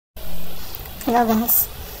Hello guys,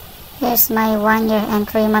 here's my 1 year and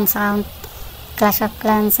 3 months account Clash of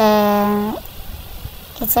Clans, and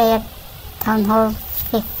it's a Town Hall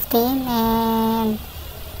 15, and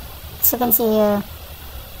as you can see here,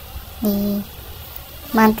 the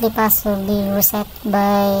monthly pass will be reset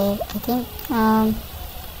by I think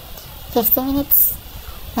 50 minutes,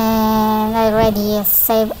 and I already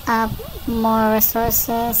saved up more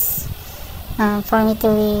resources for me to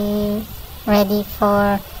be ready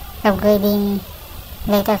for upgrading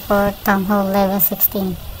later for Town Hall level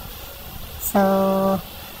 16. So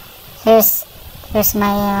here's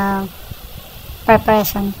my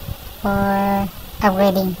preparation for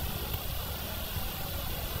upgrading.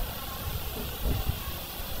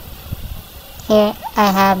 Here I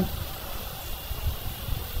have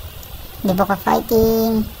the Book of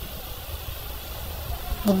Fighting,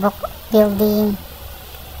 the Book of Building,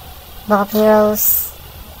 Book of Heroes,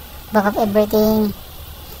 Book of Everything,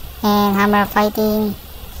 and Hammer of Fighting,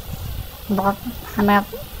 Book of Hammer of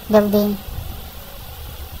Building,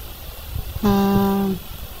 and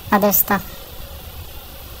other stuff.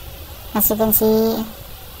 As you can see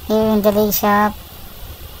here in the League Shop,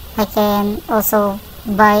 I can also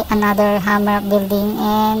buy another Hammer of Building,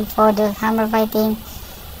 and for the Hammer Fighting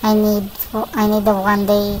I need a 1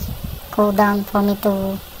 day cooldown for me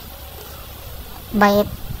to buy it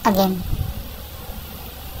again.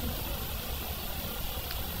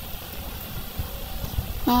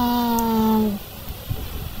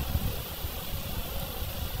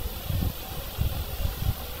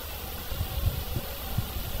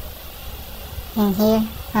 And here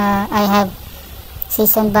I have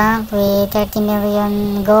Season Bank with 30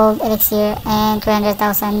 million gold elixir and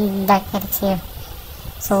 200,000 dark elixir.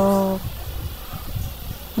 So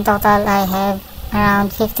in total I have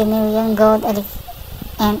around 50 million gold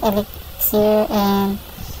and elixir and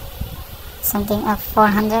something of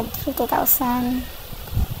 450,000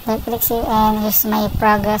 dark elixir. And here's my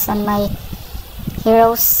progress on my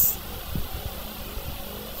heroes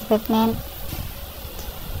equipment,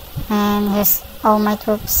 and here's all my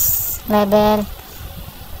troops level.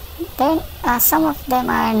 Then some of them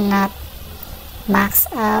are not maxed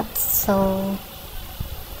out, so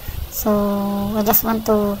I just want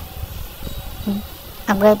to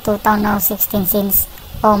upgrade to Town Hall 16 since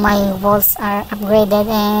all my walls are upgraded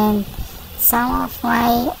and some of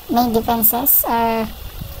my main defenses are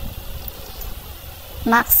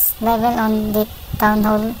max level on the Town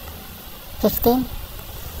Hall 15,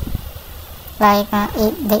 like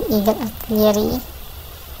the Eagle Artillery,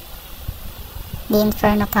 the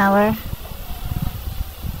Inferno Tower,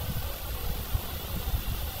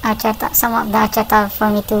 some of the Archer Tower for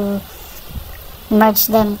me to merge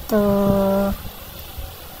them to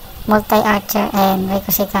multi-archer and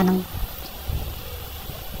ricochet cannon.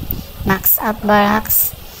 Max out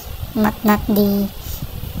barracks, not the,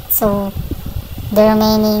 so the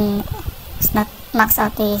remaining is not max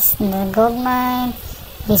out is the gold mine,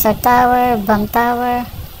 Wizard Tower, Bomb Tower,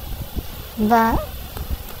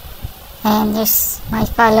 and here's my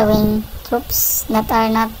following troops that are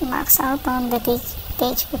not maxed out on the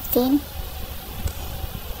TH15.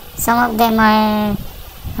 Some of them I'm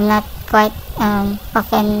not quite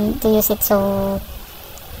often to use it, so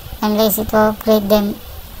I'm lazy to upgrade them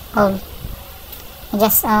all. I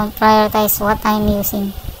just prioritize what I'm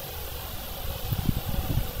using.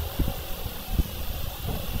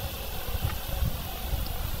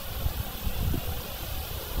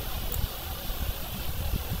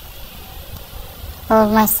 All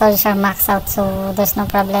my storage are maxed out, so there's no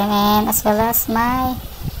problem, and as well as my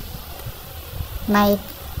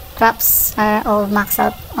crops are all maxed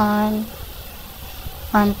out on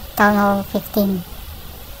Town Hall 15.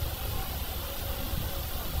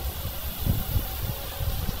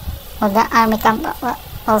 Well, the army camp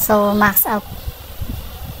also maxed out.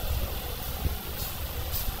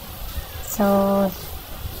 So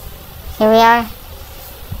here we are.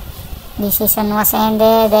 The season was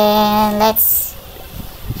ended, and let's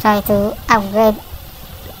try to upgrade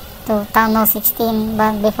to Town Hall 16,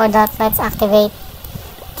 but before that let's activate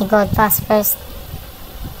the gold pass first.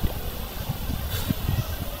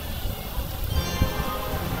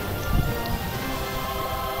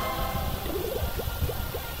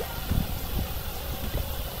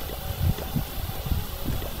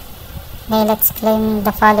 Okay, let's claim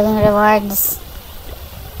the following rewards.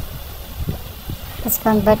 Let's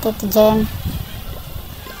convert it to gem.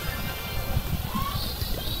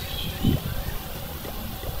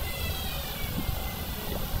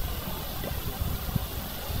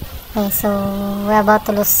 Okay, so we're about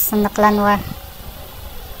to lose in the clan war.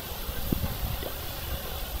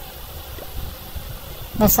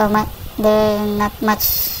 There's not much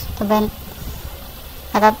event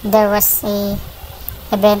I thought there was a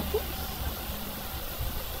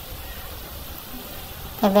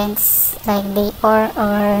events like the or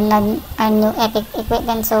new epic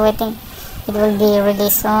equipment, so I think it will be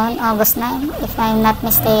released on August 9 if I'm not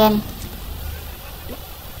mistaken.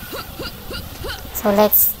 So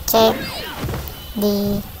let's check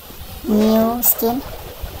the new skin.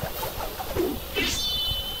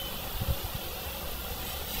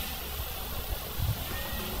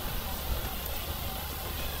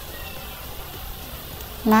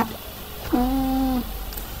 Not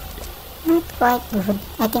quite good.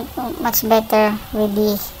 I think much better with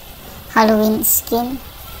the Halloween skin,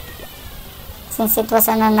 since it was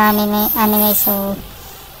an anime, so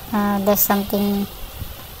there's something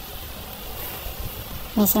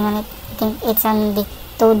missing on it. I think it's on the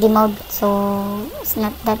 2D mode, so it's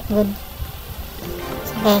not that good.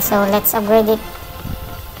 Okay, so let's upgrade it.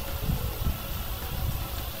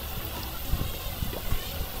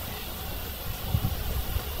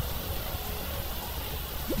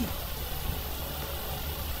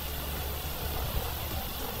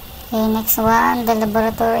 Okay, next one, the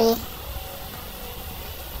laboratory.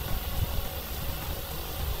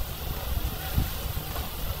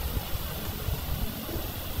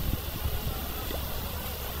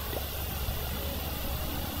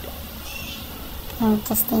 I'm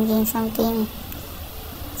just thinking something.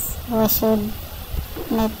 So I should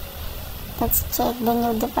let's check the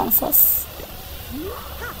new defenses.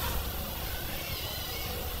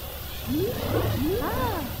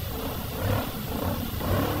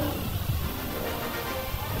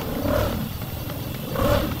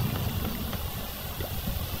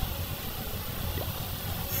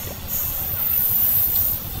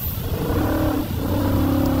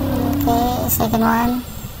 Okay, second one,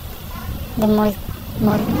 the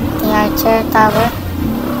multi-archer tower.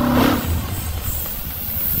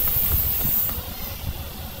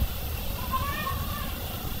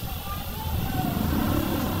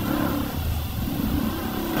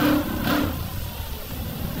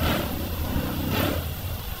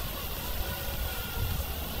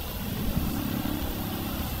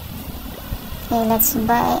 Okay, let's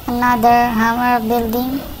buy another hammer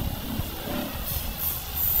building.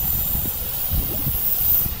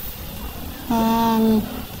 And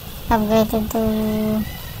upgrade it to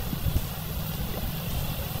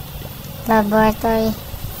laboratory.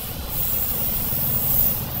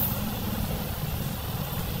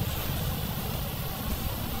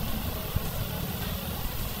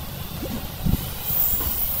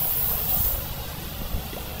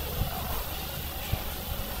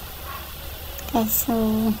 Okay,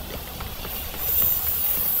 so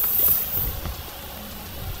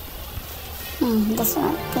this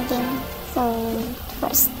one thinking. So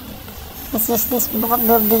first, let's use this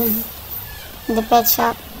building, the pet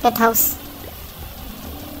house.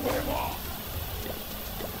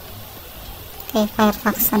 Okay,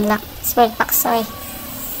 Firefox unlock, Spirit Box, sorry.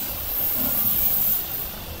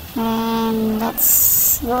 And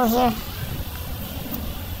let's go here.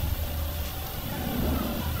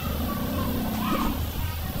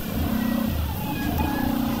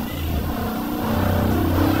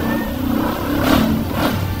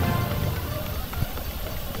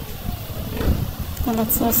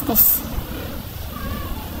 Let's use this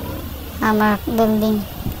hammer building,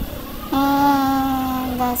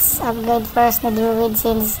 and let's upgrade first the druid,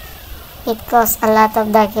 since it costs a lot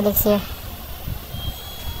of dark elixir.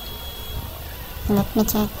 Let me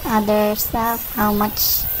check other stuff, how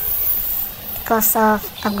much it costs of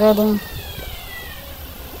upgrading.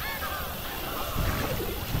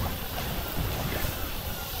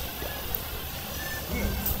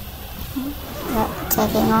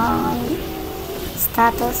 Checking on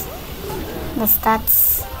status, the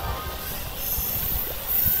stats.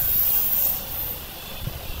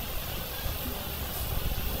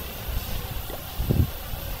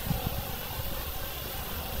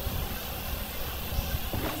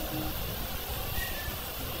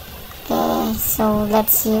 Okay, so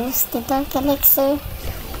let's use the dark elixir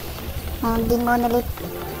on the monolith.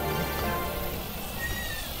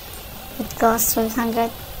 It costs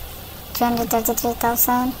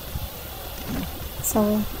 333,000.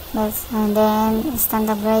 So let's, and then instant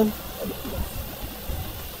upgrade.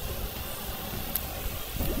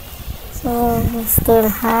 So we still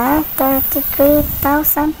have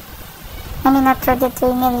 33,000. I mean, not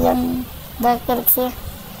 33 million dark elixir.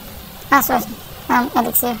 Sorry,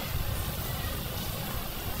 elixir.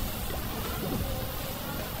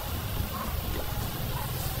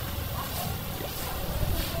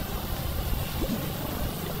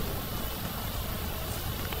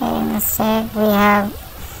 Okay, let's check. We have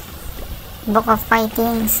Book of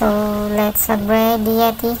Fighting. So let's upgrade the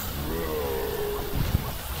Yeti.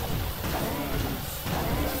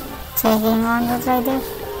 Checking on the trader.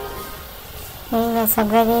 Okay, let's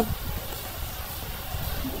upgrade it.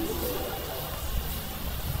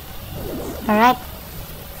 Alright.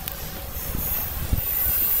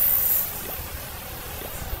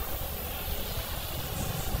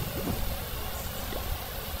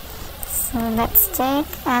 So let's check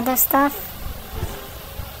other stuff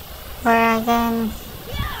where I can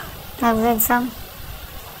upgrade some.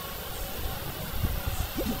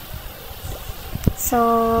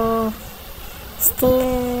 So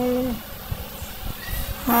still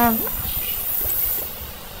have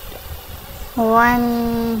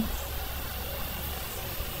one.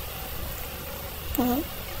 Okay.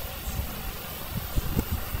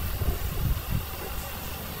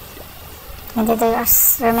 22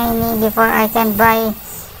 years remaining before I can buy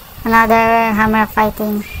another Hammer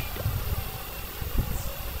Fighting.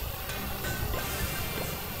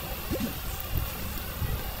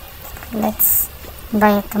 Let's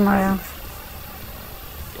buy it tomorrow.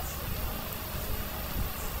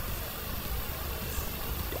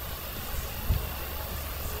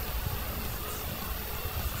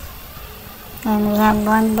 And we have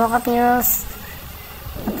one Book of Heroes.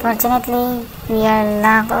 Unfortunately, we are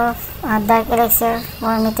lack of Dark Elixir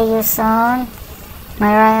for me to use on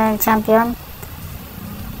my Royal Champion.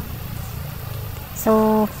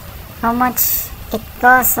 So, how much it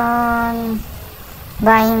costs on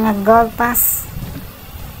buying a gold pass?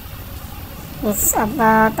 It's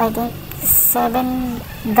about, I think, $7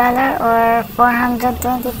 or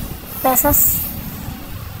 420 pesos.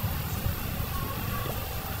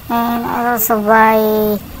 And I also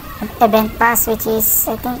buy event pass, which is,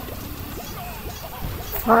 I think,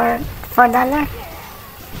 $4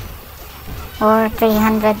 or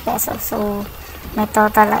 300 pesos. So my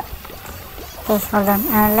total. Okay, hold on.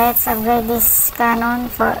 Let's upgrade this cannon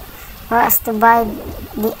for us to buy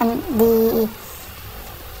the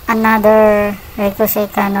another ricochet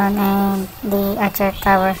cannon and the archer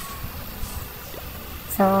tower.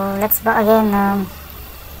 So let's buy again.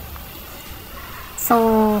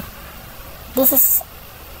 So this is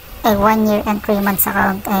a 1 year and 3 months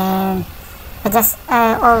account, and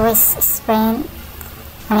I always spend,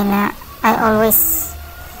 I always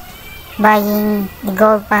buying the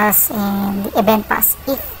gold pass and the event pass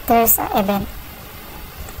if there's an event.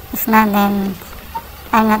 If not, then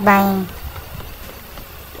I'm not buying.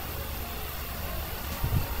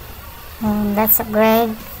 And let's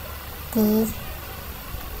upgrade the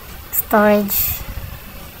storage.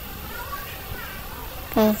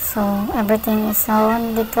 Okay, so everything is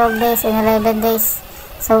on the 12 days and 11 days.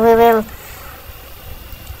 So we will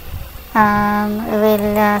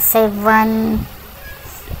save one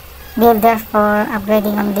builder for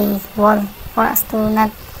upgrading on the wall for us to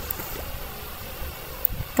not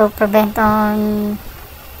to prevent on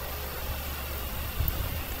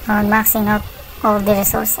maxing out all the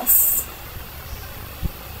resources.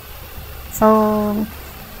 So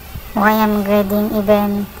why I'm upgrading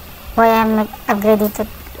to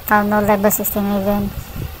Town Hall level 16 even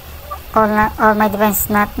all my defense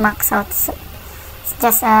not max out. So it's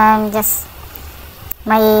just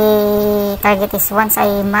my target is once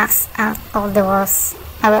I max out all the walls,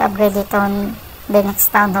 I will upgrade it on the next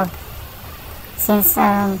Town Hall, since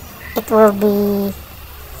it will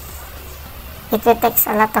take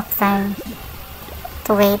a lot of time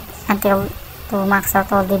to wait until to max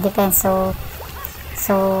out all the defense. So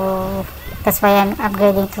that's why I'm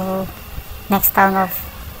upgrading to next Town Hall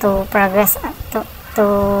to progress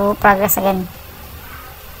again.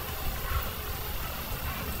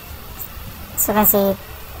 So you can see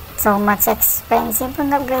it's so much expensive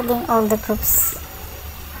on upgrading all the troops.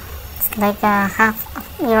 It's like half of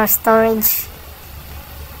your storage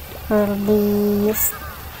will be used,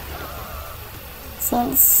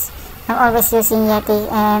 since I'm always using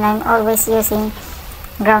Yeti and I'm always using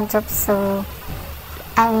ground troops. So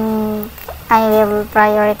I will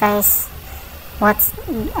prioritize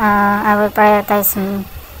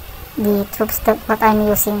the troops that what I'm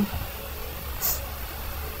using.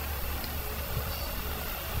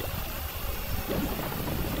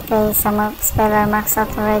 Okay, some of spell are maxed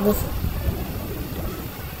out already.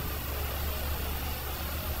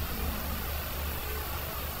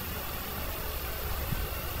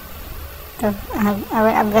 So I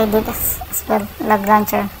will upgrade it as well, lag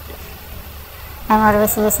launcher. I'm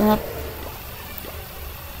always using it.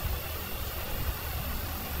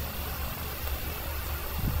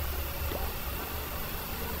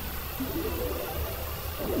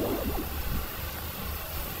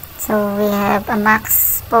 So we have a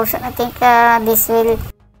max potion. I think this will